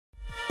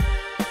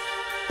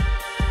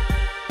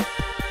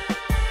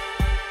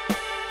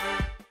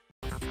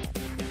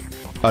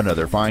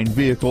Another fine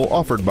vehicle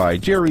offered by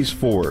Jerry's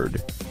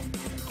Ford.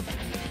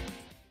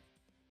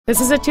 This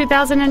is a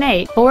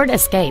 2008 Ford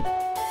Escape.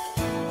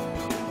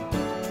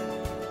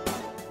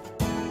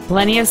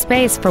 Plenty of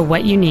space for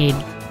what you need.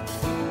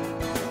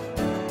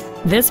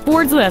 This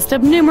Ford's list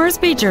of numerous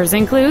features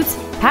includes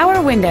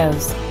power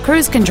windows,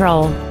 cruise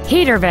control,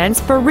 heater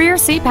vents for rear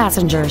seat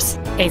passengers,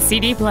 a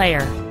CD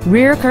player,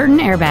 rear curtain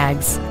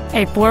airbags,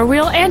 a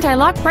four-wheel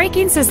anti-lock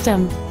braking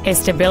system, a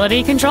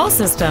stability control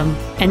system,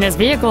 and this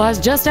vehicle has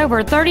just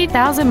over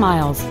 30,000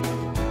 miles.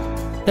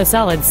 The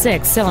solid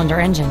 6-cylinder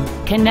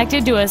engine,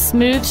 connected to a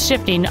smooth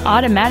shifting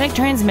automatic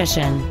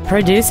transmission,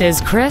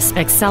 produces crisp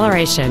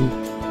acceleration.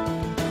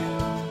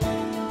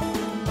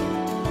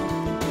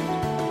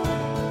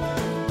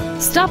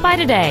 Stop by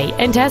today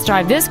and test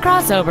drive this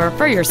crossover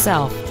for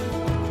yourself.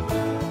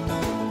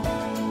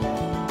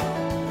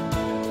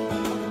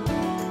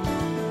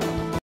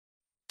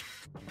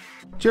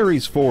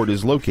 Jerry's Ford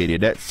is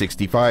located at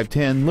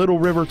 6510 Little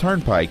River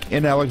Turnpike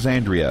in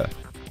Alexandria.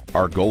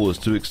 Our goal is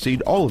to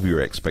exceed all of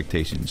your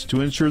expectations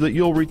to ensure that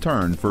you'll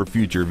return for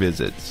future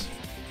visits.